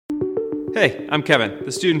Hey, I'm Kevin,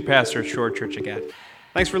 the student pastor at Shore Church of God.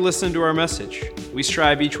 Thanks for listening to our message. We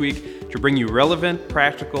strive each week to bring you relevant,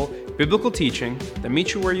 practical, biblical teaching that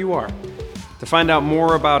meets you where you are. To find out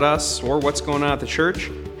more about us or what's going on at the church,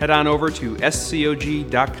 head on over to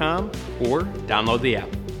scog.com or download the app.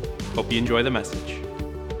 Hope you enjoy the message.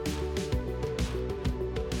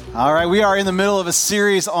 All right, we are in the middle of a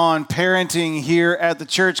series on parenting here at the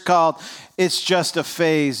church called It's Just a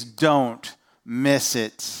Phase, Don't Miss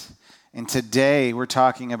It. And today we're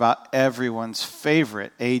talking about everyone's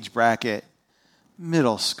favorite age bracket,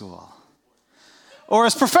 middle school. Or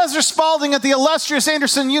as Professor Spalding at the illustrious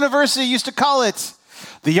Anderson University used to call it,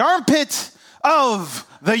 the armpit of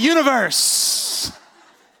the universe,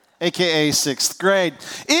 aka sixth grade.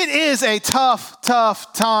 It is a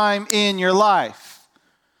tough time in your life.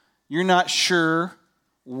 You're not sure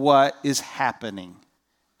what is happening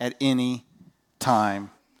at any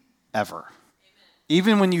time ever.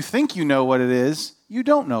 Even when you think you know what it is, you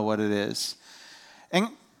don't know what it is. And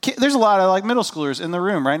there's a lot of middle schoolers in the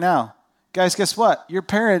room right now. Guys, guess what? Your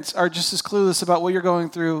parents are just as clueless about what you're going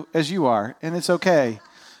through as you are, and it's okay.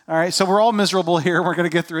 All right, so we're all miserable here. We're going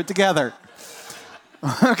to get through it together.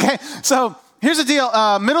 Okay, so here's the deal.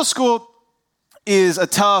 Middle school is a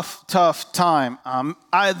tough time.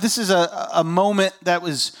 This is a moment that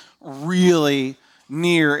was really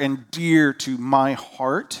near and dear to my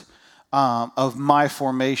heart. Of my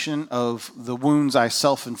formation, of the wounds I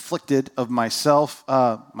self-inflicted of myself.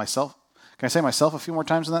 Myself? Can I say myself a few more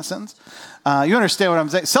times in that sentence? You understand what I'm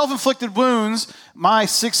saying. Self-inflicted wounds. My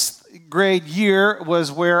sixth grade year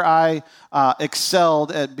was where I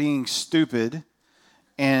excelled at being stupid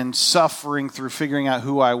and suffering through figuring out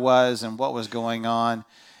who I was and what was going on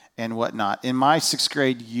and whatnot. In my sixth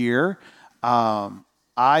grade year,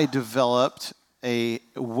 I developed a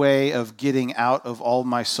way of getting out of all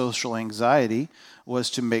my social anxiety was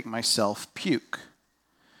to make myself puke.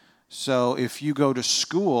 So if you go to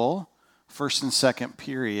school, first and second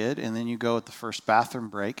period, and then you go at the first bathroom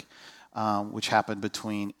break, which happened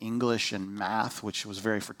between English and math, which was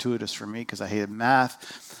very fortuitous for me because I hated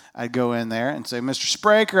math, I'd go in there and say, Mr.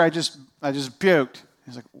 Spraker, I just puked.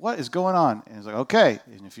 He's like, what is going on? And he's like, okay.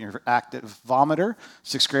 And if you're an active vomiter,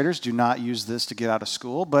 sixth graders do not use this to get out of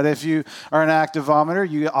school. But if you are an active vomiter,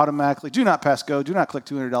 you automatically do not pass go, do not click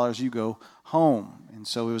 $200, you go home. And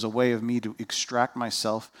so it was a way of me to extract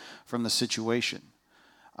myself from the situation.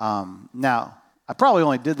 Now, I probably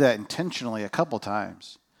only did that intentionally a couple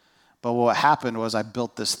times. But what happened was I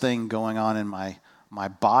built this thing going on in my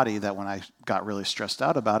body that when I got really stressed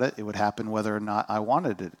out about it, it would happen whether or not I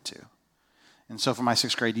wanted it to. And so for my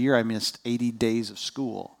sixth grade year, I missed 80 days of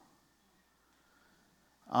school.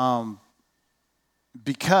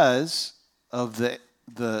 Because of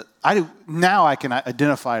now I can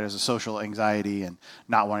identify it as a social anxiety and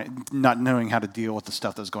not knowing how to deal with the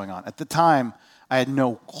stuff that was going on. At the time, I had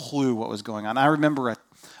no clue what was going on. I remember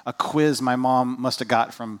a quiz my mom must have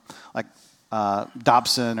got from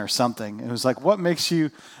Dobson or something. It was like,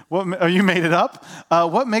 you made it up?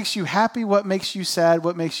 What makes you happy? What makes you sad?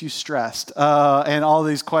 What makes you stressed? And all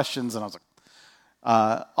these questions. And I was like,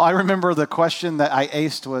 I remember the question that I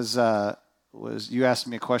aced was you asked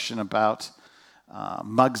me a question about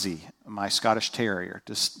Mugsy, my Scottish Terrier.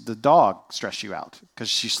 Does the dog stress you out? Because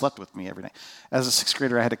she slept with me every night. As a sixth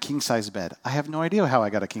grader, I had a king-size bed. I have no idea how I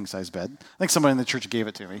got a king-size bed. I think somebody in the church gave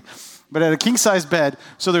it to me. But I had a king-size bed,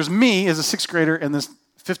 so there's me as a sixth grader and this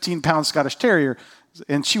 15-pound Scottish Terrier,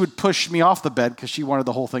 and she would push me off the bed because she wanted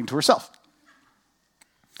the whole thing to herself.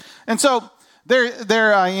 And so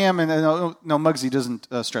there I am, and no, Mugsy doesn't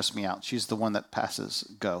stress me out. She's the one that passes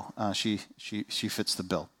go. She fits the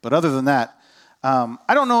bill. But other than that,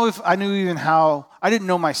 I don't know if I knew even how. I didn't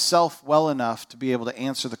know myself well enough to be able to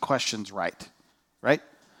answer the questions right?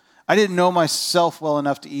 I didn't know myself well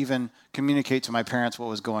enough to even communicate to my parents what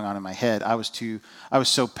was going on in my head. I was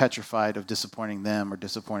so petrified of disappointing them or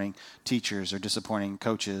disappointing teachers or disappointing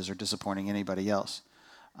coaches or disappointing anybody else.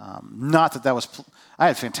 Not that was. I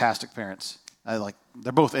had fantastic parents.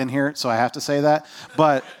 They're both in here, so I have to say that.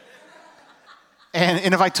 But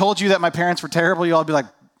and if I told you that my parents were terrible, you all be like,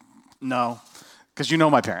 no. Because you know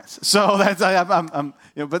my parents, so that's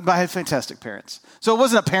but I had fantastic parents. So it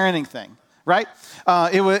wasn't a parenting thing, right?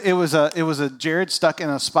 It was a Jared stuck in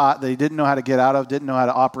a spot that he didn't know how to get out of, didn't know how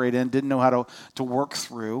to operate in, didn't know how to work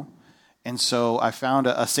through, and so I found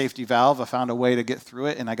a safety valve. I found a way to get through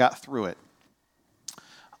it, and I got through it.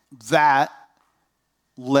 That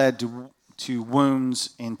led to wounds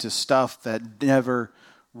and to stuff that never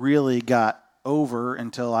really got over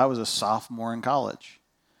until I was a sophomore in college.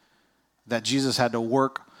 That Jesus had to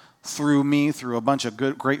work through me, through a bunch of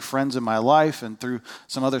great friends in my life, and through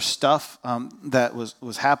some other stuff that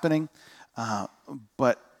was happening.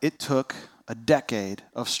 But it took a decade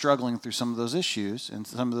of struggling through some of those issues and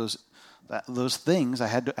some of those things I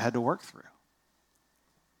had to work through.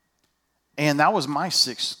 And that was my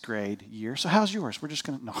 6th grade year. So how's yours? We're just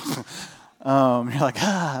going to, no. You're like,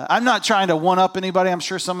 I'm not trying to one-up anybody. I'm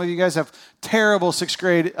sure some of you guys have terrible 6th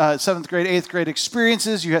grade, 7th grade, 8th grade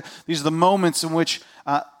experiences. These are the moments in which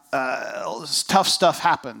tough stuff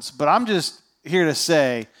happens. But I'm just here to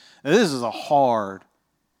say that this is a hard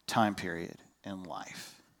time period in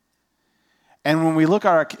life. And when we look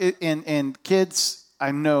at our kids,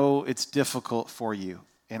 I know it's difficult for you.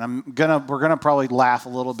 And we're gonna probably laugh a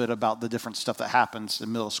little bit about the different stuff that happens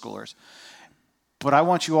in middle schoolers. But I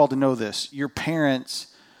want you all to know this. Your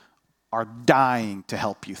parents are dying to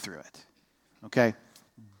help you through it. Okay?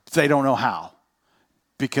 They don't know how.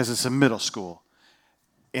 Because it's a middle school.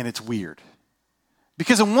 And it's weird.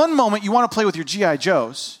 Because in one moment you want to play with your G.I.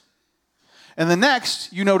 Joes. And the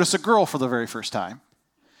next, you notice a girl for the very first time.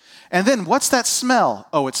 And then, what's that smell?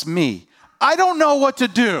 Oh, it's me. I don't know what to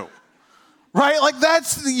do. Right? Like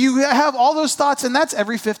you have all those thoughts, and that's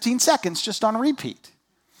every 15 seconds just on repeat.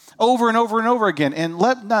 Over and over and over again. And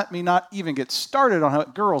let me not even get started on how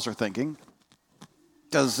girls are thinking,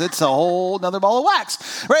 because it's a whole nother ball of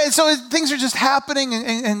wax. Right? And so things are just happening,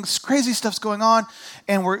 and crazy stuff's going on,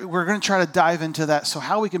 and we're going to try to dive into that. So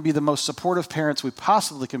how we can be the most supportive parents we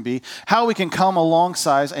possibly can be, how we can come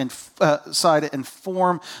alongside and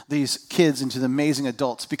form these kids into the amazing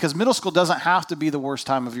adults. Because middle school doesn't have to be the worst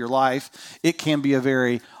time of your life. It can be a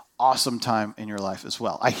very awesome time in your life as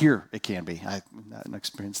well. I hear it can be. I haven't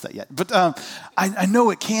experienced that yet. But I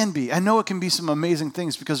know it can be. I know it can be some amazing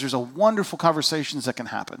things because there's a wonderful conversations that can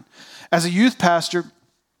happen. As a youth pastor,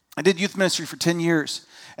 I did youth ministry for 10 years.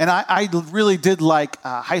 And I really did like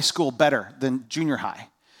high school better than junior high.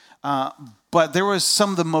 But there was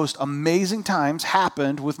some of the most amazing times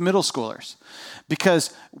happened with middle schoolers.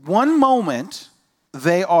 Because one moment,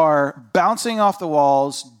 they are bouncing off the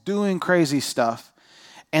walls, doing crazy stuff.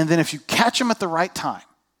 And then if you catch them at the right time,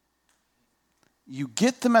 you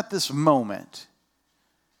get them at this moment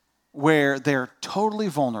where they're totally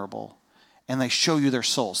vulnerable and they show you their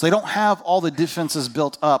souls. They don't have all the defenses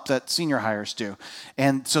built up that senior hires do.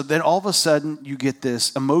 And so then all of a sudden you get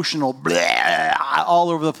this emotional blah all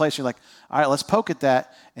over the place. You're like, all right, let's poke at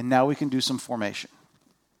that, and now we can do some formation.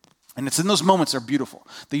 And it's in those moments they're beautiful.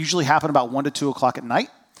 They usually happen about 1 to 2 o'clock at night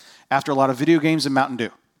after a lot of video games and Mountain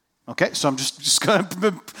Dew. Okay, so I'm just going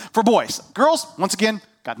to, for boys. Girls, once again,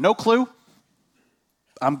 got no clue.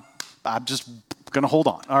 I'm just going to hold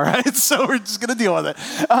on, all right? So we're just going to deal with it.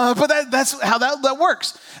 But that's how that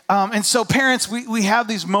works. And so parents, we have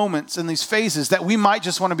these moments and these phases that we might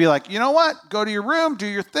just want to be like, you know what? Go to your room, do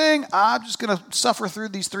your thing. I'm just going to suffer through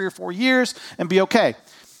these 3 or 4 years and be okay.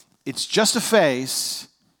 It's just a phase.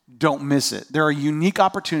 Don't miss it. There are unique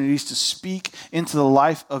opportunities to speak into the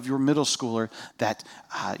life of your middle schooler that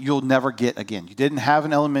you'll never get again. You didn't have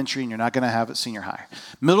in elementary, and you're not going to have at senior high.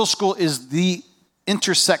 Middle school is the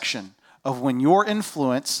intersection of when your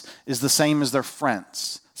influence is the same as their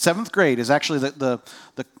friends. 7th grade is actually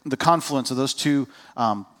the confluence of those two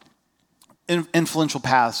influential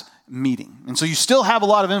paths meeting. And so you still have a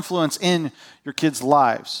lot of influence in your kids'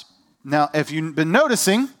 lives. Now, if you've been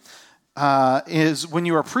noticing, is when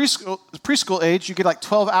you are preschool age, you get like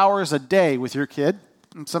 12 hours a day with your kid.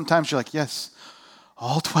 And sometimes you're like, yes,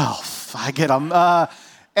 all 12. I get them. And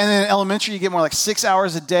then in elementary, you get more like 6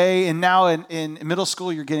 hours a day. And now in middle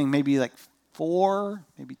school, you're getting maybe like 4,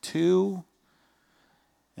 maybe 2.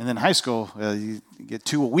 And then high school, you get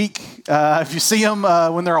 2 a week if you see them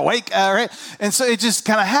when they're awake, right? And so it just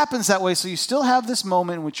kind of happens that way. So you still have this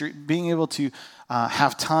moment in which you're being able to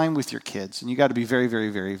have time with your kids. And you got to be very, very,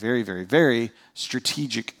 very, very, very, very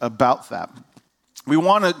strategic about that. We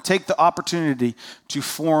want to take the opportunity to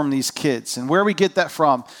form these kids. And where we get that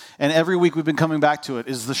from, and every week we've been coming back to it,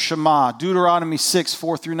 is the Shema, Deuteronomy 6,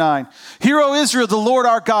 4 through 9. Hear, O Israel, the Lord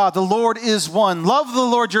our God, the Lord is one. Love the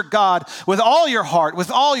Lord your God with all your heart,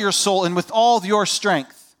 with all your soul, and with all your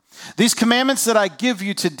strength. These commandments that I give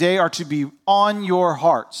you today are to be on your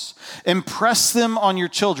hearts. Impress them on your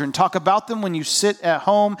children. Talk about them when you sit at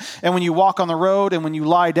home and when you walk on the road and when you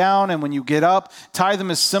lie down and when you get up. Tie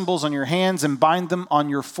them as symbols on your hands and bind them on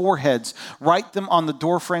your foreheads. Write them on the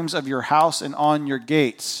doorframes of your house and on your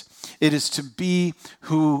gates. It is to be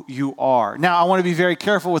who you are. Now, I want to be very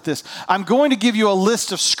careful with this. I'm going to give you a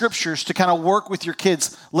list of scriptures to kind of work with your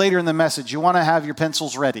kids later in the message. You want to have your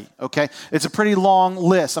pencils ready, okay? It's a pretty long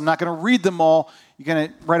list. I'm not going to read them all. You're going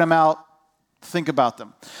to write them out Think about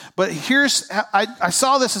them. But I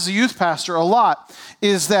saw this as a youth pastor a lot,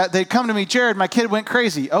 is that they'd come to me, Jared, my kid went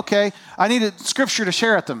crazy. Okay, I needed scripture to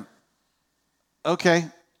share at them. Okay,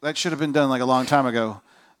 that should have been done like a long time ago,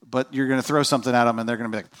 but you're going to throw something at them and they're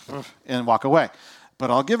going to be like, and walk away.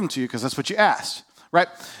 But I'll give them to you because that's what you asked, right?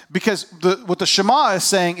 Because what the Shema is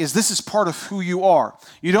saying is this is part of who you are.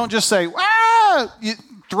 You don't just say, you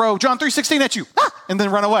throw John 3:16 at you, and then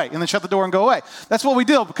run away, and then shut the door and go away. That's what we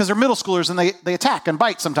do because they're middle schoolers and they attack and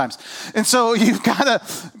bite sometimes. And so you've got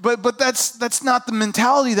to, but that's not the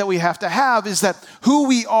mentality that we have to have, is that who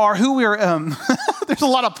we are, there's a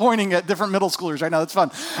lot of pointing at different middle schoolers right now. That's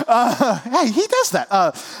fun. Hey, he does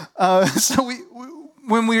that. So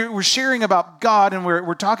when we're sharing about God and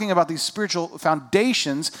we're talking about these spiritual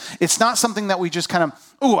foundations, it's not something that we just kind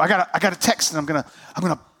of, I got a text and I'm gonna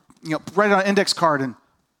write it on an index card and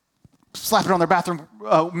slap it on their bathroom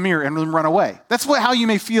mirror and then run away. That's how you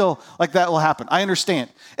may feel like that will happen. I understand.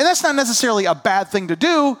 And that's not necessarily a bad thing to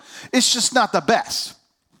do. It's just not the best.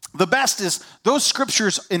 The best is those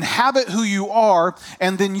scriptures inhabit who you are,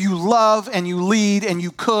 and then you love and you lead and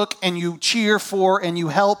you cook and you cheer for and you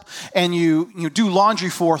help and you do laundry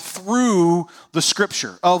for through the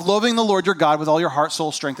scripture of loving the Lord your God with all your heart,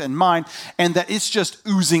 soul, strength, and mind, and that it's just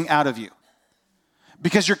oozing out of you.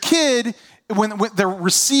 Because your kid, when they're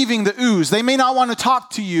receiving the ooze, they may not want to talk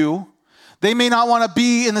to you. They may not want to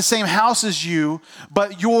be in the same house as you,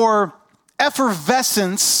 but your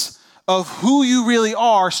effervescence of who you really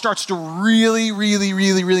are starts to really, really,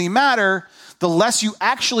 really, really matter. The less you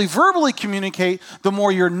actually verbally communicate, the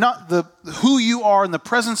more who you are and the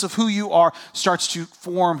presence of who you are starts to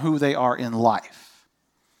form who they are in life.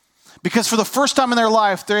 Because for the first time in their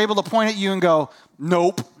life, they're able to point at you and go,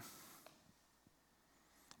 nope.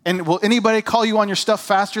 And will anybody call you on your stuff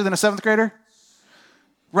faster than a 7th grader?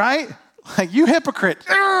 Right? Like, you hypocrite.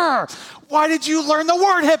 Urgh! Why did you learn the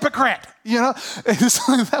word hypocrite?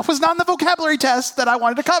 That was not in the vocabulary test that I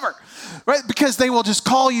wanted to cover. Right? Because they will just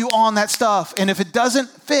call you on that stuff. And if it doesn't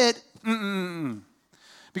fit,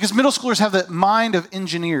 because middle schoolers have the mind of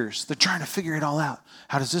engineers. They're trying to figure it all out.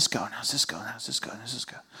 How does this go? And how's this go? And how's this go? And how's this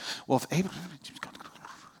go? Well, they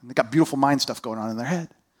got beautiful mind stuff going on in their head.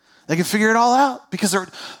 They can figure it all out because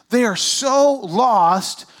they are so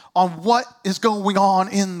lost on what is going on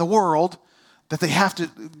in the world that they have to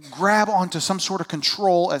grab onto some sort of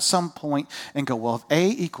control at some point and go, well, if A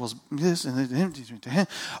equals this, and then,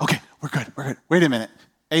 okay, we're good. Wait a minute.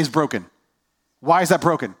 A is broken. Why is that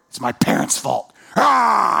broken? It's my parents' fault.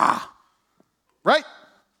 Right?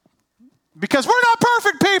 Because we're not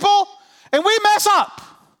perfect people, and we mess up.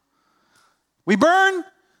 We burn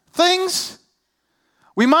things.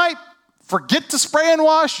 We might forget to spray and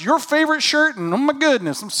wash your favorite shirt, and oh my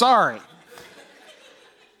goodness, I'm sorry.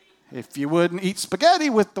 If you wouldn't eat spaghetti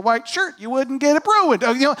with the white shirt, you wouldn't get it ruined.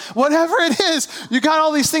 Whatever it is, you got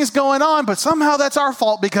all these things going on, but somehow that's our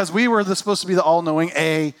fault because we were supposed to be the all-knowing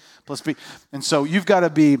A plus B. And so you've got to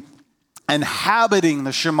be inhabiting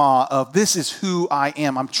the Shema of this is who I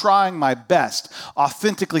am. I'm trying my best.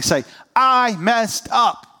 Authentically say, I messed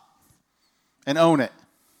up, and own it.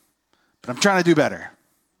 But I'm trying to do better.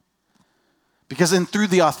 Because through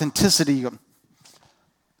the authenticity, there's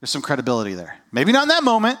some credibility there. Maybe not in that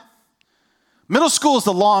moment. Middle school is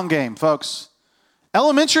the long game, folks.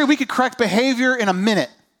 Elementary, we could correct behavior in a minute.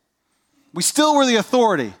 We still were the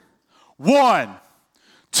authority. 1,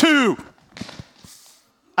 2.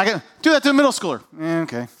 I can do that to a middle schooler.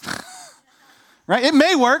 Okay. Right? It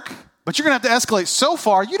may work, but you're going to have to escalate so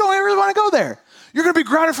far, you don't really want to go there. You're going to be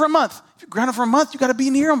grounded for a month. If you're grounded for a month, you got to be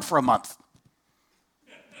near them for a month.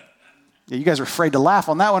 Yeah, you guys were afraid to laugh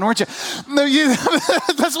on that one, weren't you? No,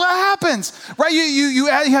 that's what happens, right? You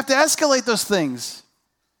have to escalate those things.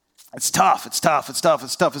 It's tough.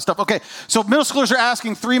 Okay, so middle schoolers are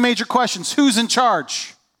asking 3 major questions. Who's in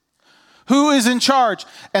charge? Who is in charge?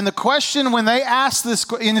 And the question when they ask this,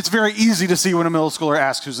 and it's very easy to see when a middle schooler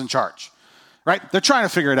asks who's in charge, right? They're trying to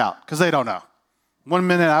figure it out because they don't know. 1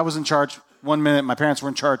 minute I was in charge. 1 minute my parents were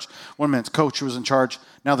in charge. 1 minute coach was in charge.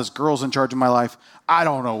 Now this girl's in charge of my life. I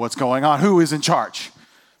don't know what's going on. Who is in charge?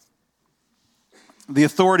 The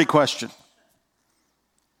authority question.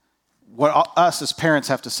 What us as parents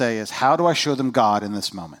have to say is, how do I show them God in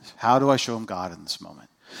this moment? How do I show them God in this moment?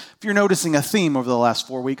 If you're noticing a theme over the last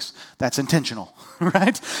 4 weeks, that's intentional,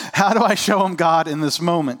 right? How do I show them God in this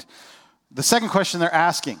moment? The second question they're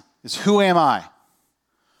asking is, who am I?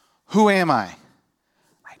 Who am I?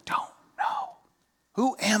 I don't know.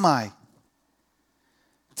 Who am I?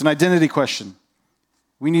 It's an identity question.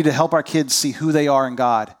 We need to help our kids see who they are in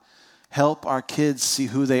God. Help our kids see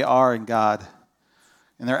who they are in God.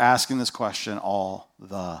 And they're asking this question all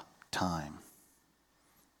the time.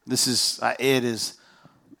 It is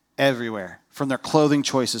everywhere. From their clothing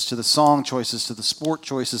choices to the song choices to the sport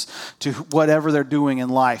choices to whatever they're doing in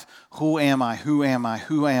life. Who am I? Who am I?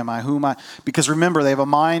 Who am I? Who am I? Because remember, they have a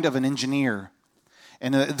mind of an engineer.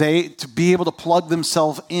 And to be able to plug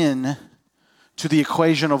themselves in to the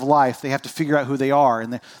equation of life, they have to figure out who they are.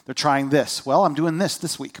 And they're trying this. Well, I'm doing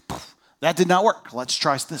this week. That did not work. Let's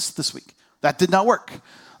try this week. That did not work.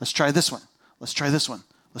 Let's try this one. Let's try this one.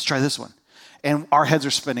 Let's try this one. And our heads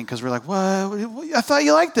are spinning because we're like, what? I thought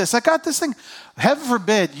you liked this. I got this thing. Heaven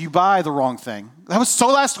forbid you buy the wrong thing. That was so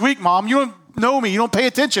last week, Mom. You don't know me. You don't pay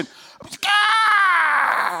attention.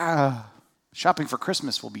 Shopping for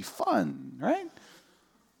Christmas will be fun, right?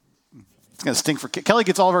 It's going to stink for kids. Kelly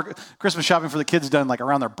gets all of her Christmas shopping for the kids done like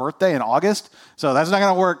around their birthday in August. So that's not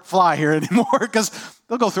going to fly here anymore because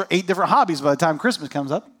they'll go through 8 different hobbies by the time Christmas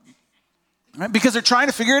comes up. Right? Because they're trying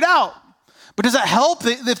to figure it out. But does that help?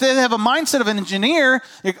 If they have a mindset of an engineer,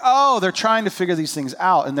 they're trying to figure these things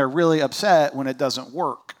out, and they're really upset when it doesn't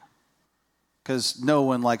work. Because no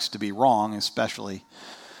one likes to be wrong, especially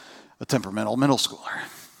a temperamental middle schooler.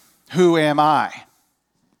 Who am I?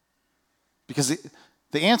 Because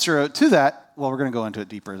the answer to that, well, we're going to go into it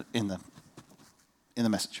deeper in the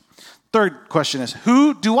message. Third question is,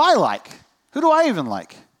 who do I like? Who do I even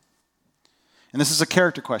like? And this is a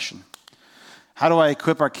character question. How do I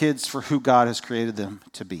equip our kids for who God has created them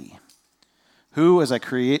to be? Who, as I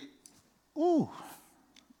create... Ooh.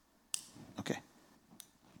 Okay.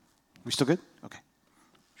 We still good? Okay.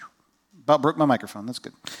 About broke my microphone. That's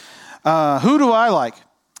good. Who do I like?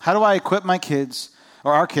 How do I equip my kids,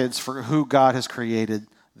 or our kids, for who God has created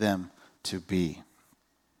them to be?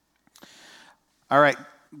 All right.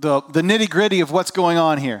 The nitty-gritty of what's going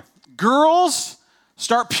on here. Girls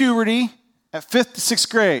start puberty at 5th to 6th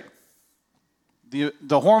grade.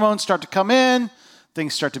 The hormones start to come in,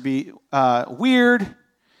 things start to be weird,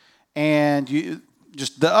 and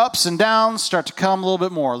just the ups and downs start to come a little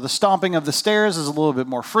bit more. The stomping of the stairs is a little bit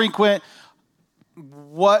more frequent.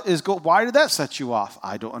 Why did that set you off?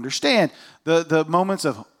 I don't understand. The moments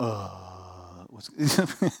of,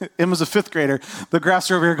 Emma's a 5th grader. The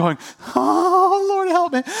graphs are over here going, oh, Lord,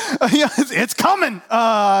 help me. It's coming.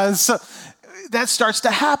 So that starts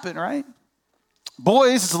to happen, right?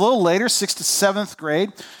 Boys, it's a little later, 6th to 7th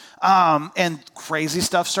grade, and crazy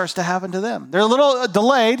stuff starts to happen to them. They're a little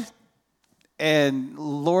delayed, and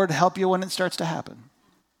Lord help you when it starts to happen.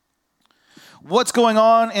 What's going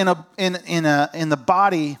on in the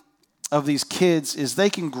body of these kids is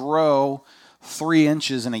they can grow 3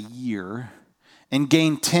 inches in a year and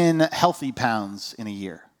gain 10 healthy pounds in a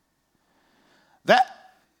year. That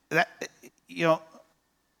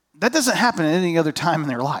doesn't happen at any other time in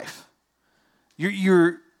their life.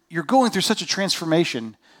 You're going through such a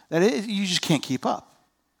transformation that you just can't keep up,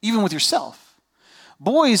 even with yourself.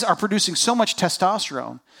 Boys are producing so much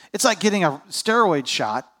testosterone. It's like getting a steroid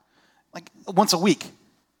shot like once a week.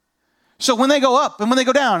 So when they go up and when they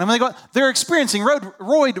go down and when they go, they're experiencing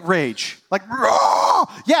roid rage. Like,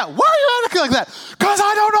 yeah, why are you acting like that? Because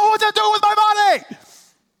I don't know what to do with my body.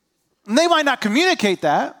 And they might not communicate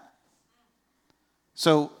that.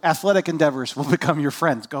 So athletic endeavors will become your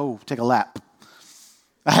friends. Go take a lap.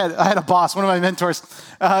 I had a boss, one of my mentors,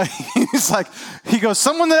 he goes,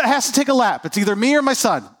 someone that has to take a lap. It's either me or my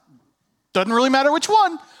son. Doesn't really matter which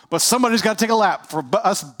one, but somebody's got to take a lap for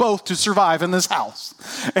us both to survive in this house.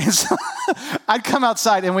 And so I'd come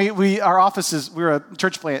outside, and our offices, we were a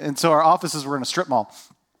church plant, and so our offices were in a strip mall.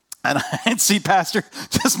 And I'd see Pastor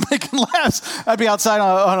just making laughs. I'd be outside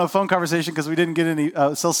on a phone conversation because we didn't get any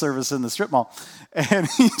cell service in the strip mall. And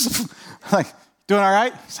he's like, doing all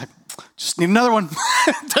right? He's like, just need another one.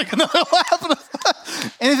 Take another lap.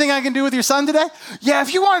 Anything I can do with your son today? Yeah,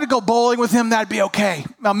 if you wanted to go bowling with him, that'd be okay.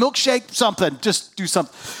 Now, milkshake, something. Just do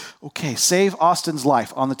something. Okay, save Austin's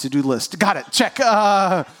life on the to-do list. Got it. Check.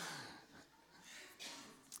 Because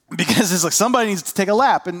it's like somebody needs to take a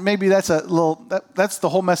lap, and maybe that's that's the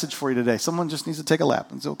whole message for you today. Someone just needs to take a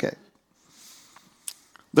lap. It's okay.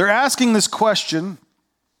 They're asking this question,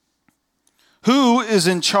 who is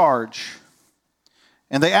in charge?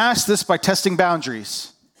 And they ask this by testing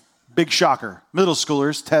boundaries. Big shocker. Middle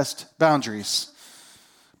schoolers test boundaries.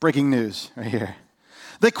 Breaking news right here.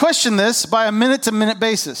 They question this by a minute-to-minute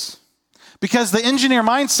basis. Because the engineer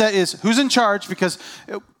mindset is, who's in charge? Because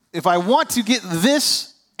if I want to get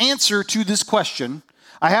this answer to this question,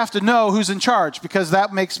 I have to know who's in charge, because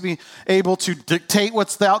that makes me able to dictate what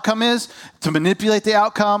the outcome is, to manipulate the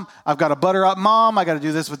outcome. I've got to butter up mom. I got to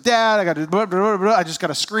do this with dad. I got to blah, blah, blah, blah. I just got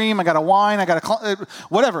to scream. I got to whine. I got to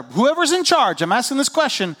whatever. Whoever's in charge, I'm asking this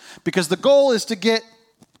question because the goal is to get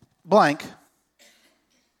blank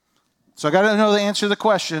So I got to know the answer to the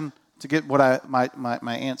question to get what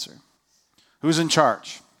my answer. Who's in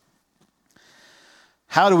charge?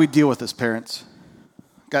 How do we deal with this, parents?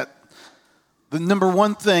 The number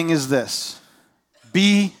one thing is this.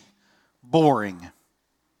 Be boring.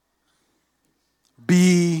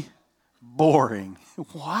 Be boring.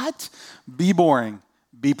 What? Be boring.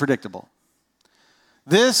 Be predictable.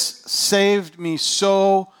 This saved me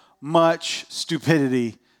so much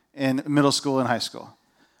stupidity in middle school and high school.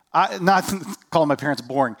 Not calling my parents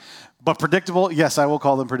boring, but predictable. Yes, I will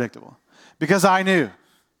call them predictable. Because I knew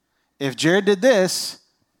if Jared did this,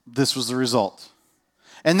 this was the result.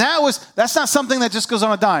 And that's not something that just goes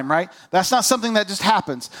on a dime, right? That's not something that just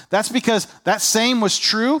happens. That's because that same was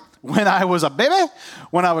true when I was a baby,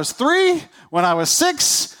 when I was 3, when I was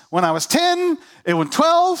 6, when I was 10, and when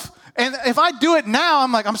 12. And if I do it now,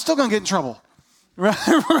 I'm still going to get in trouble.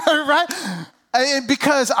 Right?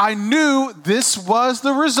 Because I knew this was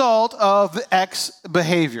the result of the X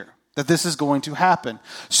behavior, that this is going to happen.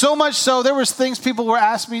 So much so, there was things people were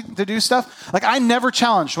asking me to do stuff. Like I never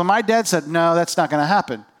challenged. When my dad said, no, that's not going to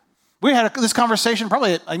happen. We had this conversation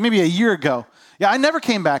probably maybe a year ago. Yeah, I never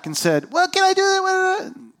came back and said, well, can I do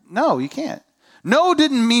that? No, you can't. No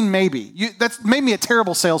didn't mean maybe. That's made me a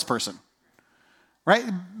terrible salesperson. Right?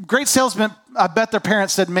 Great salesmen, I bet their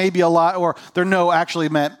parents said maybe a lot, or their no actually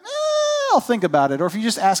meant, I'll think about it. Or if you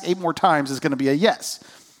just ask 8 more times, it's going to be a yes.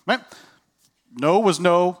 Right? No was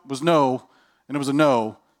no, and it was a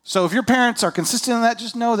no. So if your parents are consistent in that,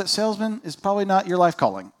 just know that salesman is probably not your life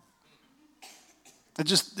calling. It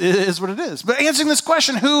is what it is. But answering this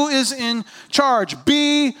question, who is in charge?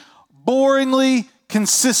 Be boringly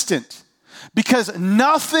consistent. Because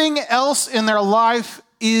nothing else in their life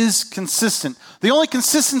is consistent. The only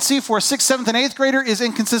consistency for a 6th, 7th, and 8th grader is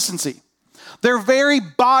inconsistency. Their very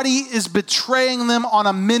body is betraying them on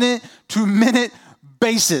a minute-to-minute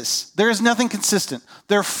basis. There is nothing consistent.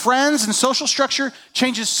 Their friends and social structure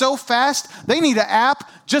changes so fast, they need an app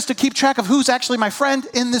just to keep track of who's actually my friend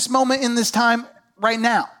in this moment, in this time, right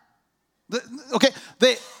now.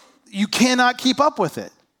 You cannot keep up with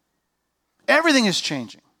it. Everything is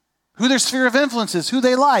changing. Who their sphere of influence is, who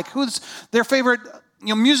they like, who's their favorite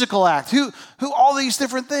musical act, who all these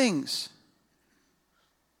different things.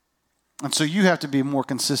 And so you have to be more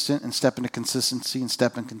consistent and step into consistency and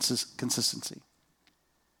step in consistency.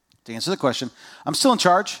 To answer the question, I'm still in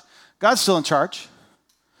charge. God's still in charge.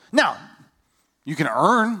 Now, you can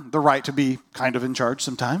earn the right to be kind of in charge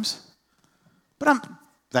sometimes. But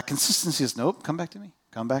that consistency is, nope, come back to me.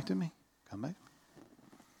 Come back to me. Come back.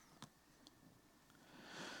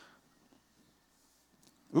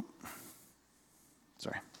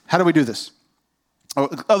 Sorry. How do we do this?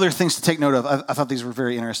 Other things to take note of. I thought these were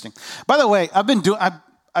very interesting. By the way,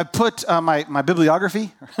 I put my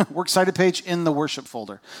bibliography, Works Cited page in the worship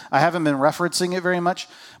folder. I haven't been referencing it very much,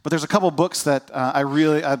 but there's a couple books that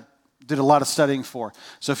I did a lot of studying for.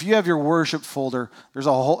 So if you have your worship folder, there's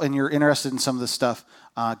a whole, and you're interested in some of this stuff,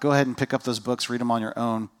 go ahead and pick up those books, read them on your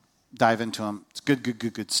own, dive into them. It's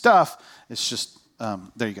good stuff. It's just,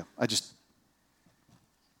 there you go. I just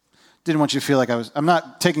didn't want you to feel like I'm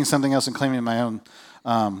not taking something else and claiming my own.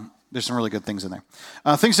 There's some really good things in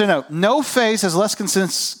there. Things to know. No phase has less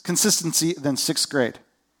consistency than 6th grade.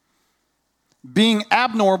 Being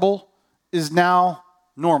abnormal is now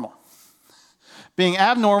normal. Being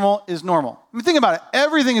abnormal is normal. I mean, think about it.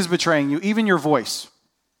 Everything is betraying you, even your voice.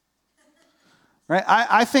 Right?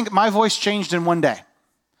 I think my voice changed in one day.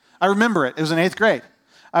 I remember it. It was in 8th grade.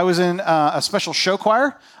 I was in a special show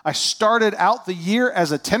choir. I started out the year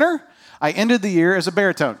as a tenor. I ended the year as a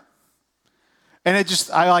baritone. And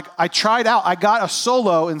I tried out. I got a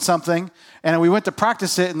solo in something, and we went to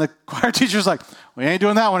practice it, and the choir teacher was like, we ain't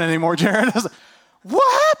doing that one anymore, Jared. I was like,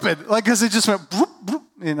 what happened? Because it just went, bloop, bloop,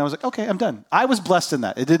 and I was like, okay, I'm done. I was blessed in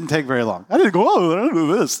that. It didn't take very long. I didn't go, I don't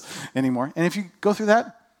do this anymore. And if you go through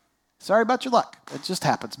that, sorry about your luck. It just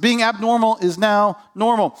happens. Being abnormal is now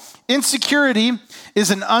normal. Insecurity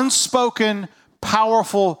is an unspoken,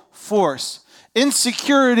 powerful force.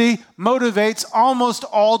 Insecurity motivates almost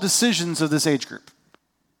all decisions of this age group.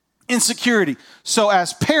 Insecurity. So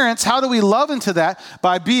as parents, how do we love into that?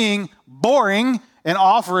 By being boring and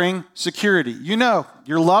offering security. You know,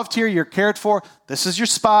 you're loved here, you're cared for. This is your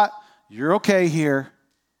spot. You're okay here.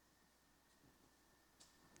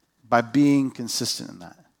 By being consistent in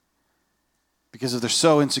that. Because if they're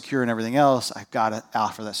so insecure in everything else, I've got to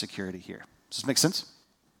offer that security here. Does this make sense?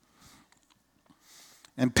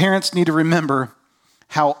 And parents need to remember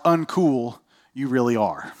how uncool you really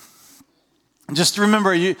are. Just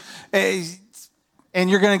remember, and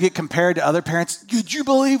you're going to get compared to other parents. Did you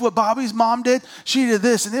believe what Bobby's mom did? She did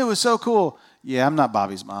this, and it was so cool. Yeah, I'm not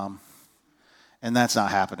Bobby's mom. And that's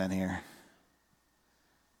not happening here.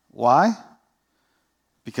 Why?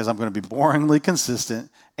 Because I'm going to be boringly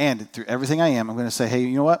consistent, and through everything I am, I'm going to say, hey,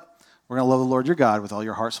 you know what? We're going to love the Lord your God with all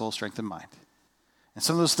your heart, soul, strength, and mind. And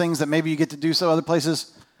some of those things that maybe you get to do so other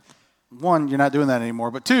places, one, you're not doing that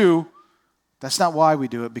anymore, but two, that's not why we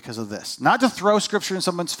do it, because of this. Not to throw Scripture in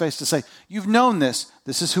someone's face to say, you've known this.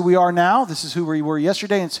 This is who we are now. This is who we were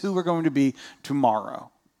yesterday, and it's who we're going to be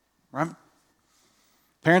tomorrow. Right?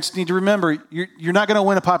 Parents need to remember, you're not going to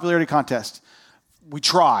win a popularity contest. We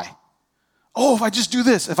try. Oh, if I just do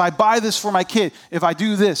this, if I buy this for my kid, if I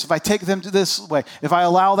do this, if I take them to this way, if I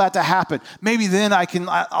allow that to happen, maybe then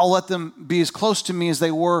I'll let them be as close to me as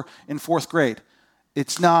they were in 4th grade.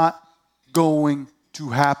 It's not going to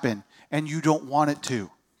happen, and you don't want it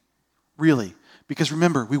to, really. Because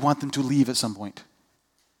remember, we want them to leave at some point.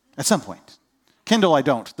 At some point. Kindle, I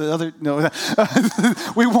don't. The other, no.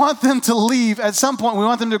 We want them to leave at some point. We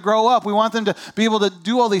want them to grow up. We want them to be able to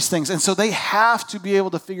do all these things. And so they have to be able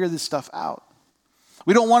to figure this stuff out.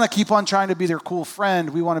 We don't want to keep on trying to be their cool friend.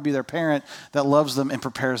 We want to be their parent that loves them and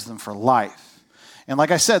prepares them for life. And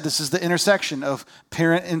like I said, this is the intersection of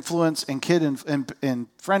parent influence and kid and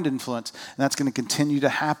friend influence. And that's going to continue to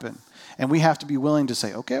happen. And we have to be willing to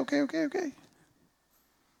say, okay.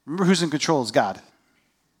 Remember, who's in control is God.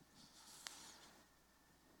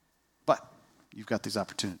 You've got these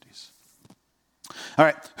opportunities. All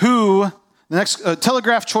right. The next,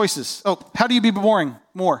 telegraph choices. Oh, how do you be boring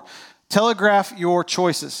more? Telegraph your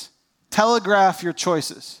choices. Telegraph your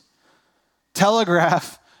choices.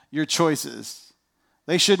 Telegraph your choices.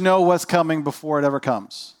 They should know what's coming before it ever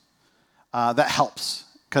comes. That helps.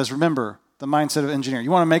 Because remember, the mindset of engineer.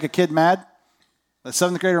 You want to make a kid mad? A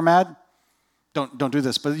 7th grader mad? Don't do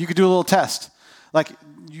this. But you could do a little test. Like,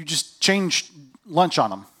 you just change lunch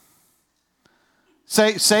on them.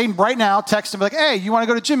 Say right now, text him like, hey, you want to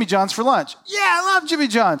go to Jimmy John's for lunch? Yeah, I love Jimmy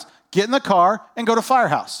John's. Get in the car and go to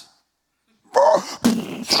Firehouse.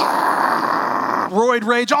 Roid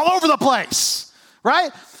rage all over the place, right?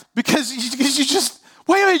 Because you just,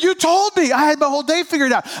 wait a minute, you told me. I had my whole day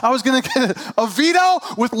figured out. I was going to get a Vito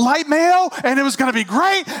with light mayo, and it was going to be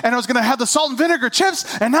great, and I was going to have the salt and vinegar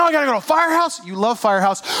chips, and now I got to go to Firehouse. You love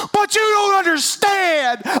Firehouse, but you don't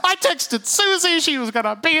understand. I texted Susie. She was going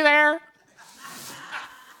to be there.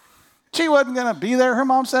 She wasn't going to be there. Her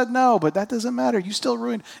mom said no, but that doesn't matter. You still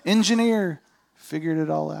ruined. Engineer figured it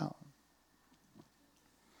all out.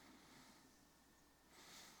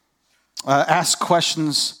 Ask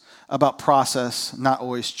questions about process, not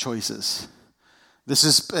always choices. This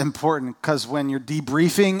is important because when you're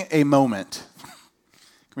debriefing a moment,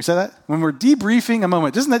 can we say that? When we're debriefing a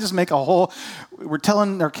moment, doesn't that just make we're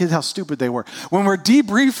telling our kids how stupid they were. When we're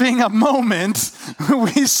debriefing a moment,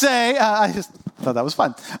 we say, I just thought that was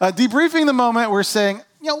fun. Debriefing the moment, we're saying,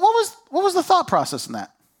 what was the thought process in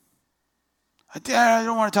that? I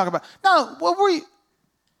don't want to talk about. No, what were you?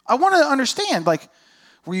 I want to understand. Like,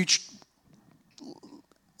 were you?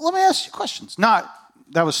 Let me ask you questions. Not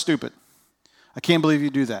that was stupid. I can't believe you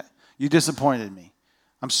do that. You disappointed me.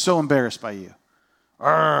 I'm so embarrassed by you.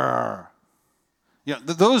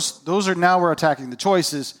 Those are now we're attacking the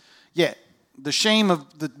choices. Yeah, the shame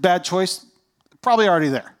of the bad choice probably already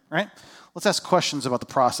there, right? Let's ask questions about the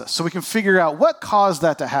process so we can figure out what caused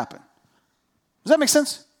that to happen. Does that make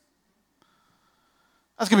sense?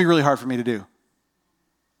 That's going to be really hard for me to do.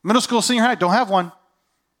 Middle school, senior high, don't have one.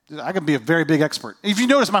 I can be a very big expert. If you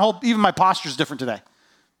notice, even my posture is different today.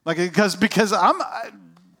 Like because I'm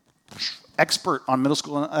expert on middle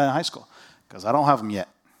school and high school because I don't have them yet.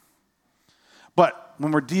 But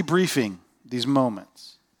when we're debriefing these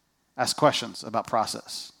moments, ask questions about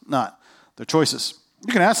process, not their choices.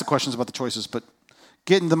 You can ask the questions about the choices, but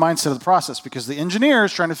get in the mindset of the process because the engineer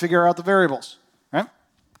is trying to figure out the variables, right?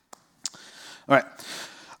 All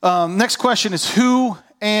right. Next question is, who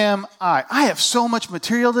am I? I have so much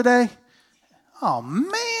material today. Oh,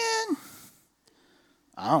 man.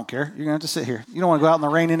 I don't care. You're going to have to sit here. You don't want to go out in the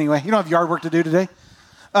rain anyway. You don't have yard work to do today.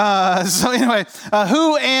 So anyway,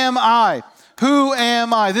 who am I? Who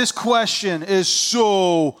am I? This question is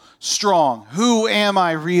so strong. Who am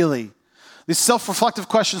I really? These self-reflective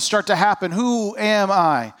questions start to happen. Who am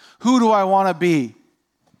I? Who do I want to be?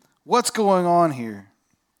 What's going on here?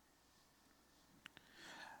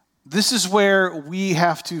 This is where we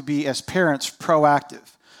have to be, as parents, proactive.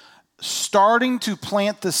 Starting to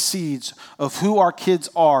plant the seeds of who our kids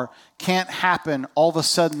are can't happen all of a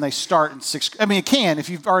sudden they start in 6th grade. I mean, it can. If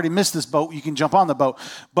you've already missed this boat, you can jump on the boat.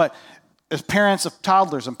 But as parents of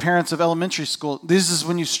toddlers and parents of elementary school, this is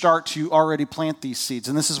when you start to already plant these seeds.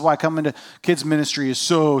 And this is why coming to kids ministry is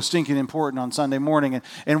so stinking important on Sunday morning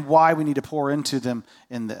and why we need to pour into them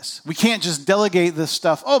in this. We can't just delegate this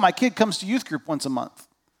stuff. Oh, my kid comes to youth group once a month.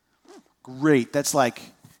 Great. That's like,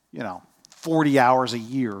 40 hours a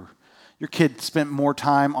year. Your kid spent more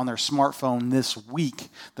time on their smartphone this week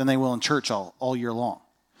than they will in church all year long.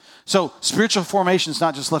 So spiritual formation is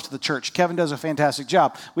not just left to the church. Kevin does a fantastic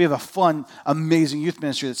job. We have a fun, amazing youth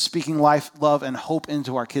ministry that's speaking life, love, and hope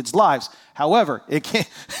into our kids' lives. However, it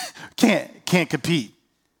can't compete.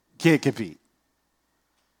 Can't compete.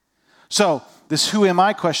 So this who am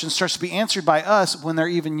I question starts to be answered by us when they're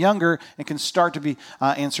even younger and can start to be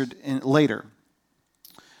answered later.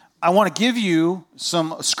 I want to give you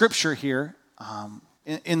some scripture here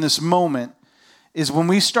in this moment is when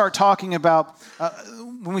we start talking about,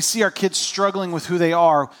 when we see our kids struggling with who they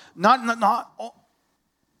are, not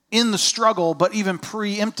in the struggle, but even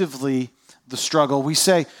preemptively the struggle, we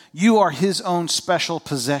say, you are his own special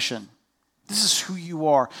possession. This is who you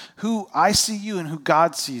are, who I see you and who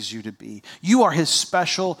God sees you to be. You are his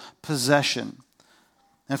special possession.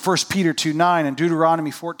 And 1 Peter 2:9 and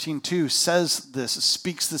Deuteronomy 14:2 says this,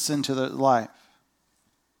 speaks this into the life.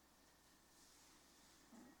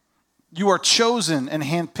 You are chosen and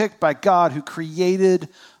handpicked by God who created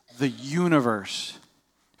the universe.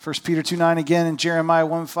 1 Peter 2:9 again, and Jeremiah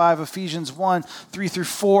 1:5, Ephesians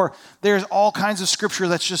 1:3-4. There's all kinds of scripture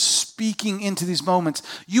that's just speaking into these moments.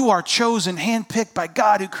 You are chosen, handpicked by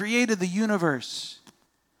God who created the universe.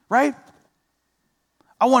 Right?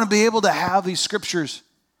 I want to be able to have these scriptures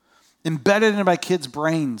embedded into my kids'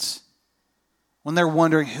 brains when they're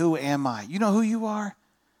wondering, who am I? You know who you are?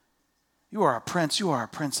 You are a prince. You are a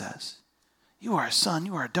princess. You are a son,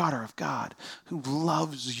 you are a daughter of God who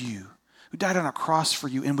loves you, who died on a cross for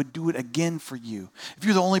you and would do it again for you. If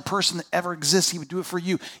you're the only person that ever exists, he would do it for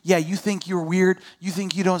you. Yeah, you think you're weird. You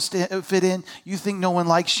think you don't fit in. You think no one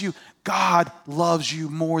likes you. God loves you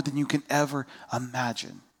more than you can ever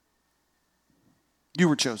imagine. You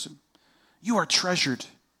were chosen. You are treasured.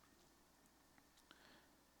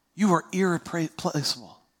 You are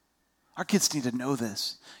irreplaceable. Our kids need to know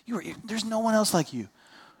this. There's no one else like you.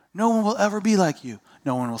 No one will ever be like you.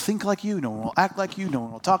 No one will think like you. No one will act like you. No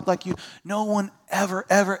one will talk like you. No one ever,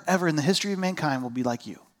 ever, ever in the history of mankind will be like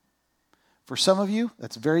you. For some of you,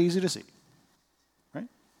 that's very easy to see. Right?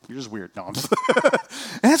 You're just weird. No, I'm just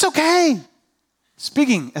and it's okay.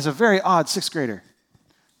 Speaking as a very odd sixth grader.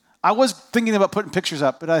 I was thinking about putting pictures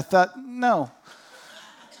up, but I thought, no.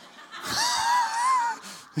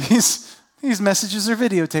 These messages are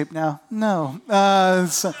videotaped now. No.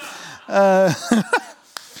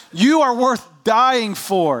 You are worth dying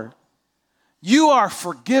for. You are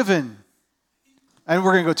forgiven. And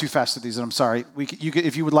we're going to go too fast with these, and I'm sorry.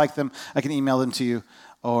 If you would like them, I can email them to you,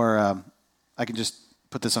 or I can just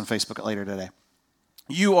put this on Facebook later today.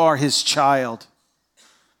 You are his child.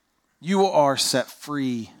 You are set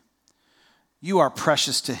free. You are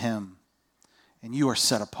precious to him, and you are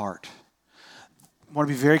set apart. I want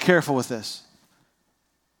to be very careful with this.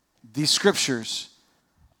 These scriptures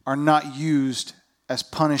are not used as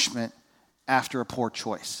punishment after a poor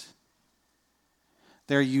choice.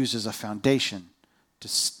 They're used as a foundation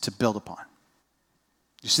to build upon.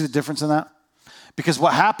 You see the difference in that? Because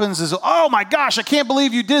what happens is, oh my gosh, I can't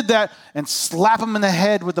believe you did that, and slap them in the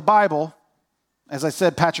head with the Bible. As I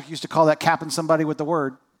said, Patrick used to call that capping somebody with the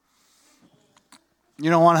word. You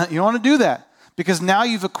don't want to do that. Because now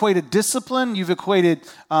you've equated discipline, you've equated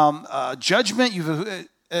judgment, you've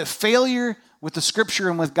failure with the scripture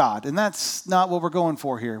and with God. And that's not what we're going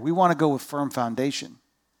for here. We want to go with firm foundation.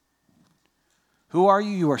 Who are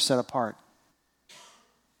you? You are set apart.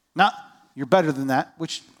 Not you're better than that,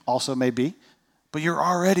 which also may be, but you're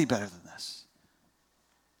already better than this.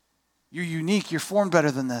 You're unique. You're formed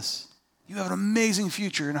better than this. You have an amazing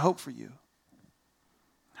future and hope for you.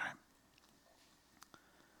 All right.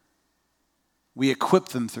 We equip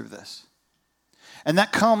them through this. And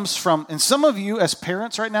that comes from, and some of you as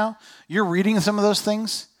parents right now, you're reading some of those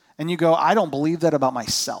things and you go, I don't believe that about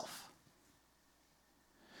myself.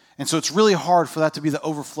 And so it's really hard for that to be the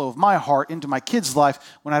overflow of my heart into my kid's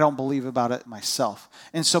life when I don't believe about it myself.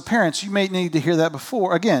 And so parents, you may need to hear that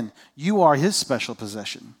before. Again, you are his special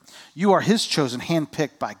possession. You are his chosen,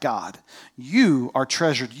 handpicked by God. You are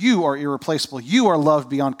treasured. You are irreplaceable. You are loved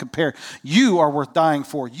beyond compare. You are worth dying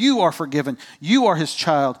for. You are forgiven. You are his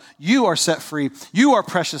child. You are set free. You are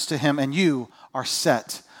precious to him, and you are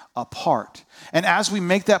set apart. And as we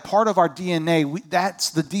make that part of our DNA, that's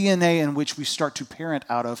the DNA in which we start to parent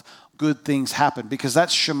out of good things happen, because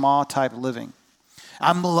that's Shema type living.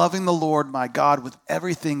 I'm loving the Lord my God with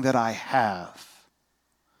everything that I have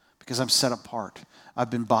because I'm set apart. I've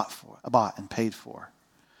been bought and paid for.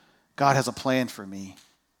 God has a plan for me.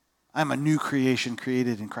 I'm a new creation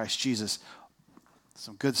created in Christ Jesus.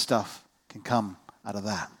 Some good stuff can come out of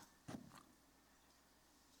that.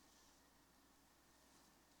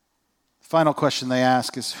 Final question they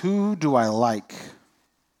ask is, who do I like?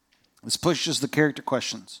 This pushes the character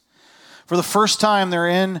questions. For the first time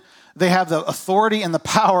they have the authority and the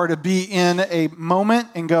power to be in a moment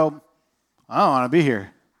and go, I don't want to be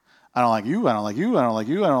here. I don't like you, I don't like you, I don't like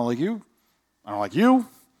you, I don't like you, I don't like you.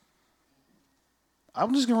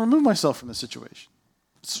 I'm just going to remove myself from this situation.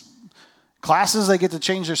 Classes, they get to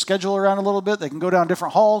change their schedule around a little bit. They can go down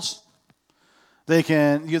different halls. They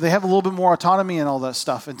have a little bit more autonomy and all that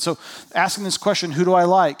stuff. And so asking this question, who do I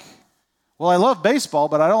like? Well, I love baseball,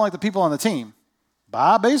 but I don't like the people on the team.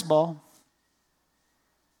 Bye, baseball.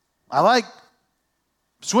 I like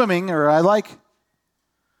swimming, or I like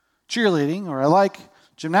cheerleading, or I like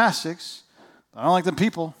gymnastics. I don't like the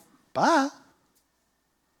people. Bye.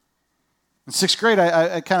 In 6th grade,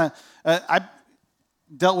 I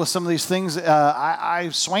dealt with some of these things. I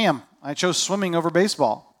swam. I chose swimming over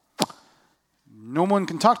baseball. No one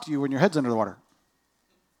can talk to you when your head's under the water,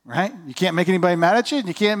 right? You can't make anybody mad at you, and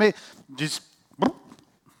you can't make just.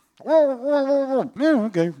 Yeah,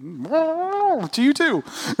 okay. To you too,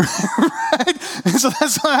 right? And so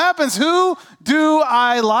that's what happens. Who do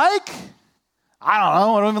I like? I don't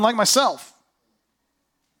know. I don't even like myself.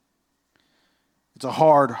 It's a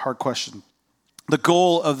hard question. The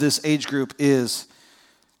goal of this age group is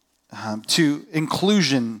to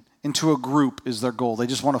inclusion into a group is their goal. They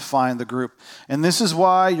just want to find the group. And this is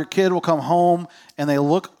why your kid will come home and they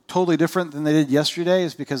look totally different than they did yesterday,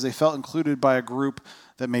 is because they felt included by a group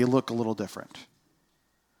that may look a little different.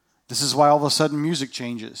 This is why all of a sudden music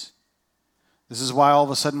changes. This is why all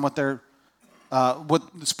of a sudden what the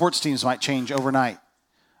sports teams might change overnight.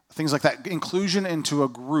 Things like that. Inclusion into a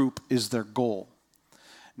group is their goal.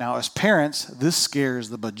 Now, as parents, this scares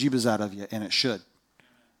the bejeebas out of you, and it should.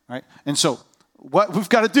 Right? And so what we've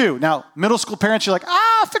got to do. Now, middle school parents, you're like,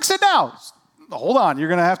 fix it now. Hold on. You're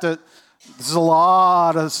going to have to, this is a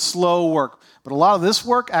lot of slow work. But a lot of this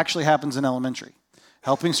work actually happens in elementary.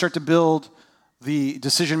 Helping start to build the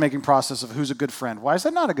decision-making process of who's a good friend. Why is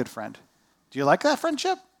that not a good friend? Do you like that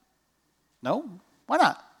friendship? No? Why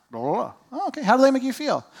not? Oh, okay. How do they make you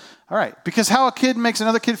feel? All right. Because how a kid makes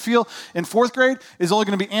another kid feel in 4th grade is only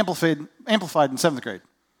going to be amplified in 7th grade.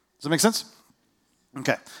 Does that make sense?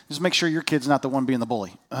 Okay. Just make sure your kid's not the one being the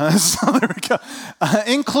bully. So there we go.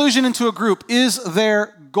 Inclusion into a group is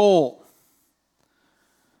their goal.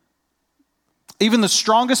 Even the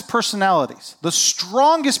strongest personalities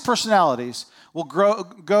will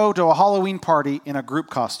go to a Halloween party in a group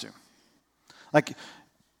costume. Like,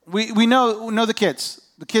 we know the kids.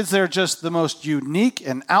 The kids, they're just the most unique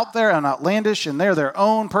and out there and outlandish, and they're their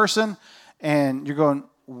own person. And you're going,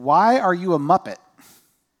 why are you a Muppet?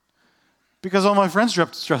 Because all my friends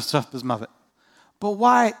dressed up as Muppet. But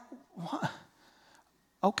why?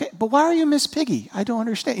 Okay, but why are you Miss Piggy? I don't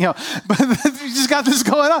understand. But you just got this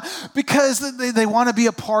going on because they want to be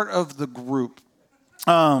a part of the group.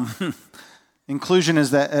 Inclusion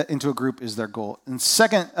is that into a group is their goal. And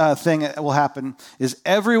second thing that will happen is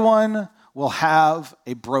everyone will have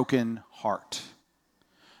a broken heart.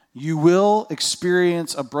 You will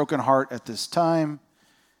experience a broken heart at this time.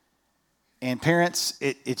 And parents,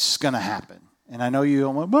 it's going to happen. And I know you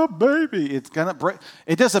don't want, my baby, it's going to break.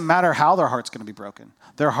 It doesn't matter how their heart's going to be broken.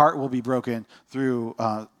 Their heart will be broken through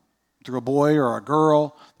a boy or a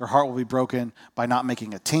girl. Their heart will be broken by not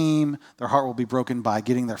making a team. Their heart will be broken by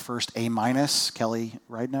getting their first A-, Kelly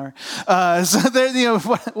Reidner.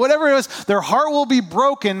 Whatever it is, their heart will be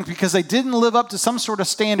broken because they didn't live up to some sort of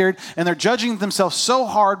standard, and they're judging themselves so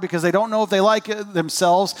hard because they don't know if they like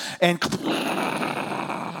themselves, and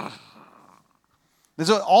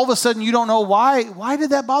so all of a sudden you don't know why did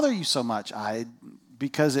that bother you so much?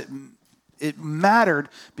 Because it mattered,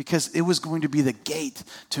 because it was going to be the gate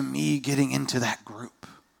to me getting into that group.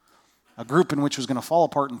 A group in which was going to fall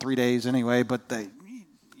apart in 3 days anyway, but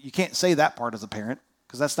you can't say that part as a parent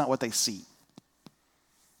because that's not what they see.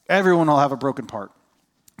 Everyone will have a broken heart.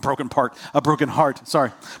 Broken parts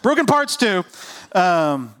too.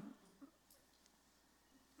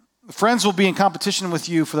 Friends will be in competition with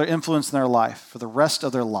you for their influence in their life for the rest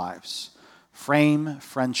of their lives. Frame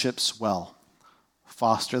friendships well.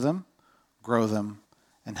 Foster them, grow them,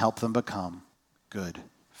 and help them become good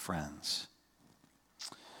friends.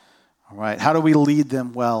 All right, how do we lead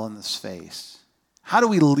them well in this phase? How do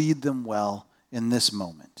we lead them well in this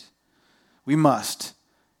moment? We must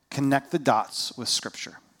connect the dots with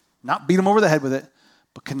Scripture. Not beat them over the head with it,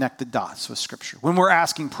 but connect the dots with Scripture. When we're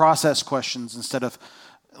asking process questions instead of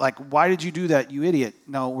like, why did you do that, you idiot?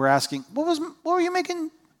 No, we're asking, what were you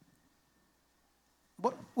making?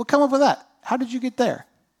 What come up with that? How did you get there?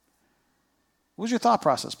 What was your thought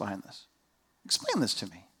process behind this? Explain this to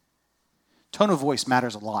me. Tone of voice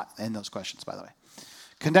matters a lot in those questions, by the way.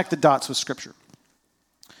 Connect the dots with Scripture,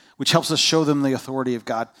 which helps us show them the authority of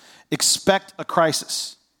God. Expect a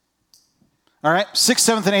crisis. All right? 6th,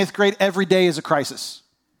 7th, and 8th grade, every day is a crisis.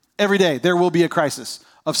 Every day there will be a crisis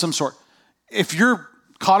of some sort. If you're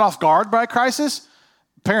caught off guard by a crisis,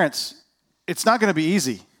 parents, it's not going to be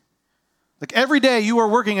easy. Like every day you are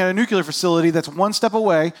working at a nuclear facility that's one step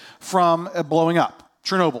away from blowing up,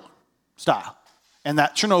 Chernobyl style. And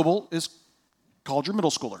that Chernobyl is called your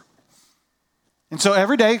middle schooler. And so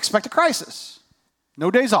every day expect a crisis. No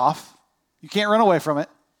days off. You can't run away from it.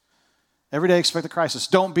 Every day expect a crisis.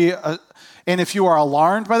 Don't be, and if you are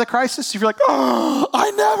alarmed by the crisis, if you're like, oh, I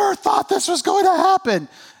never thought this was going to happen,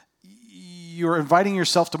 you're inviting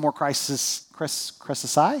yourself to more crises.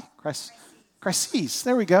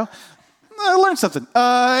 There we go. I learned something.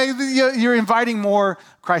 You're inviting more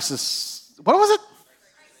crisis. What was it?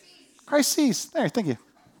 Crises. There, thank you.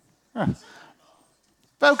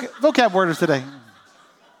 Vocab word of today.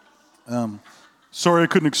 Sorry, I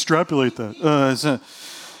couldn't extrapolate that.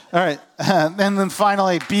 All right. And then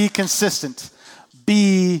finally, be consistent.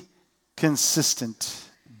 Be consistent.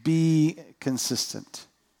 Be consistent.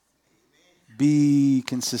 Be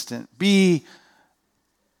consistent. Be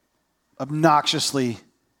obnoxiously,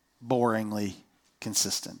 boringly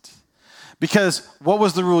consistent. Because what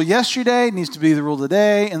was the rule yesterday needs to be the rule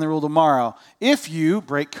today and the rule tomorrow. If you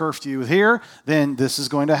break curfew here, then this is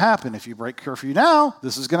going to happen. If you break curfew now,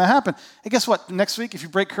 this is going to happen. Hey, guess what? Next week, if you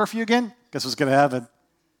break curfew again, guess what's going to happen?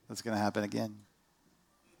 That's going to happen again.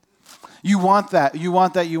 You want that. You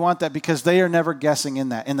want that. You want that because they are never guessing in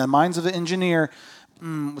that. In the minds of the engineer,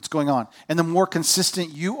 what's going on? And the more consistent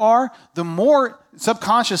you are, the more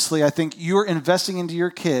subconsciously, I think, you're investing into your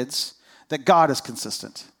kids that God is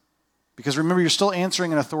consistent. Because remember, you're still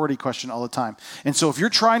answering an authority question all the time. And so if you're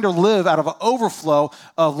trying to live out of an overflow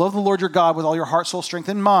of love the Lord your God with all your heart, soul, strength,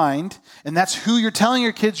 and mind, and that's who you're telling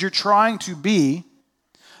your kids you're trying to be,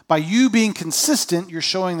 by you being consistent, you're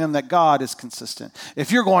showing them that God is consistent.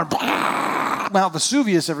 If you're going Mount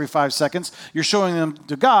Vesuvius every 5 seconds, you're showing them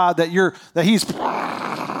to God that He's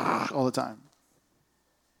all the time.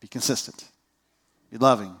 Be consistent. Be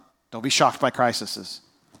loving. Don't be shocked by crises.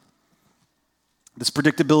 This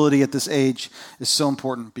predictability at this age is so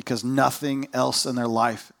important because nothing else in their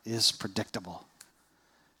life is predictable.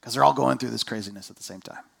 Because they're all going through this craziness at the same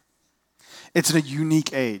time. It's a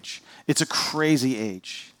unique age. It's a crazy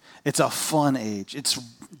age. It's a fun age. It's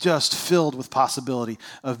just filled with possibility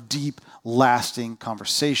of deep, lasting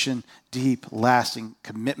conversation, deep, lasting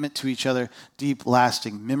commitment to each other, deep,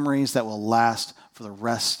 lasting memories that will last for the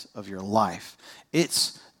rest of your life.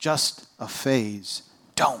 It's just a phase.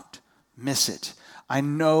 Don't miss it. I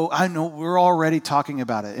know, we're already talking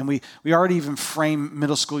about it. And we already even frame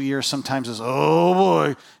middle school years sometimes as, oh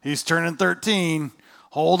boy, he's turning 13.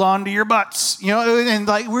 Hold on to your butts. And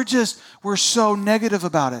like we're so negative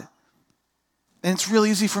about it. And it's really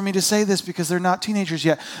easy for me to say this because they're not teenagers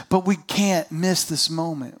yet, but we can't miss this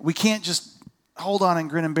moment. We can't just hold on and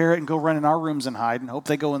grin and bear it and go run in our rooms and hide and hope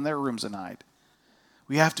they go in their rooms and hide.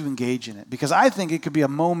 We have to engage in it because I think it could be a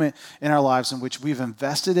moment in our lives in which we've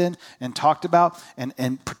invested in and talked about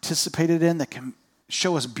and participated in that can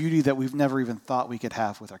show us beauty that we've never even thought we could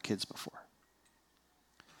have with our kids before.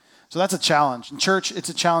 So that's a challenge. In church, it's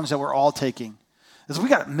a challenge that we're all taking. We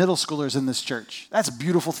got middle schoolers in this church. That's a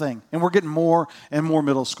beautiful thing. And we're getting more and more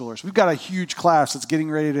middle schoolers. We've got a huge class that's getting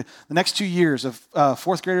ready to, the next 2 years of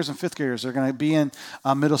 4th graders and 5th graders that are going to be in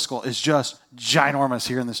middle school is just ginormous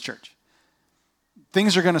here in this church.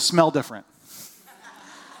 Things are going to smell different.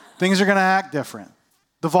 Things are going to act different.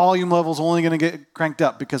 The volume level is only going to get cranked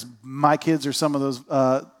up because my kids are some of those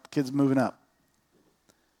kids moving up.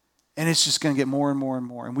 And it's just going to get more and more and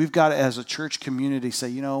more. And we've got to, as a church community, say,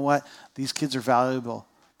 you know what? These kids are valuable.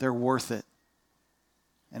 They're worth it.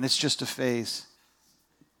 And it's just a phase.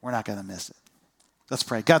 We're not going to miss it. Let's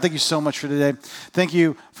pray. God, thank you so much for today. Thank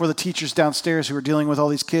you for the teachers downstairs who are dealing with all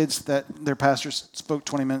these kids that their pastors spoke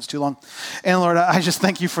 20 minutes too long. And Lord, I just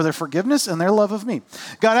thank you for their forgiveness and their love of me.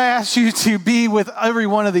 God, I ask you to be with every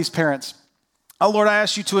one of these parents. Oh, Lord, I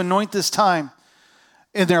ask you to anoint this time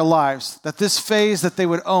in their lives, that this phase that they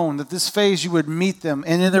would own, that this phase you would meet them,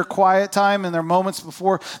 and in their quiet time, in their moments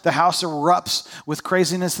before the house erupts with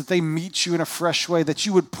craziness, that they meet you in a fresh way, that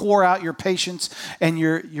you would pour out your patience and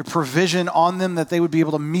your provision on them, that they would be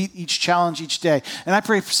able to meet each challenge each day. And I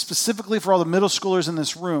pray specifically for all the middle schoolers in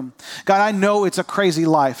this room. God, I know it's a crazy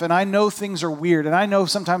life, and I know things are weird, and I know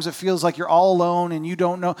sometimes it feels like you're all alone and you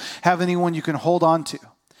don't have anyone you can hold on to.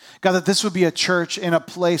 God, that this would be a church in a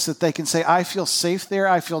place that they can say, I feel safe there,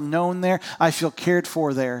 I feel known there, I feel cared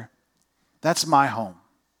for there. That's my home.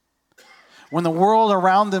 When the world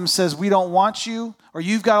around them says, we don't want you, or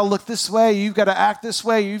you've got to look this way, you've got to act this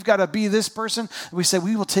way, you've got to be this person, we say,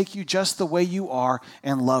 we will take you just the way you are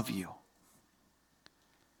and love you.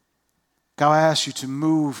 God, I ask you to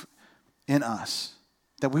move in us,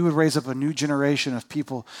 that we would raise up a new generation of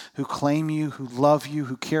people who claim you, who love you,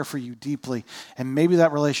 who care for you deeply. And maybe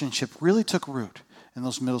that relationship really took root in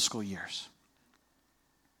those middle school years,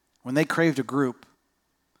 when they craved a group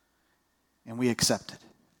and we accepted.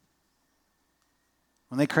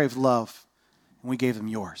 When they craved love and we gave them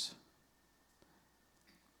yours.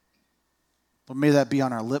 But may that be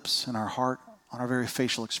on our lips and our heart, on our very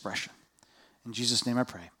facial expression. In Jesus' name I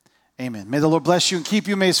pray. Amen. May the Lord bless you and keep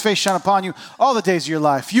you. May his face shine upon you all the days of your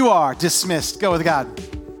life. You are dismissed. Go with God.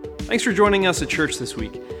 Thanks for joining us at church this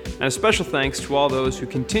week. And a special thanks to all those who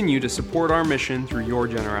continue to support our mission through your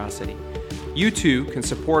generosity. You too can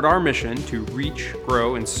support our mission to reach,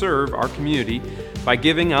 grow, and serve our community by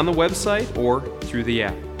giving on the website or through the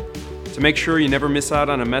app. To make sure you never miss out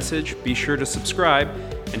on a message, be sure to subscribe,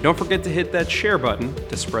 and don't forget to hit that share button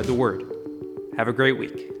to spread the word. Have a great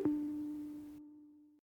week.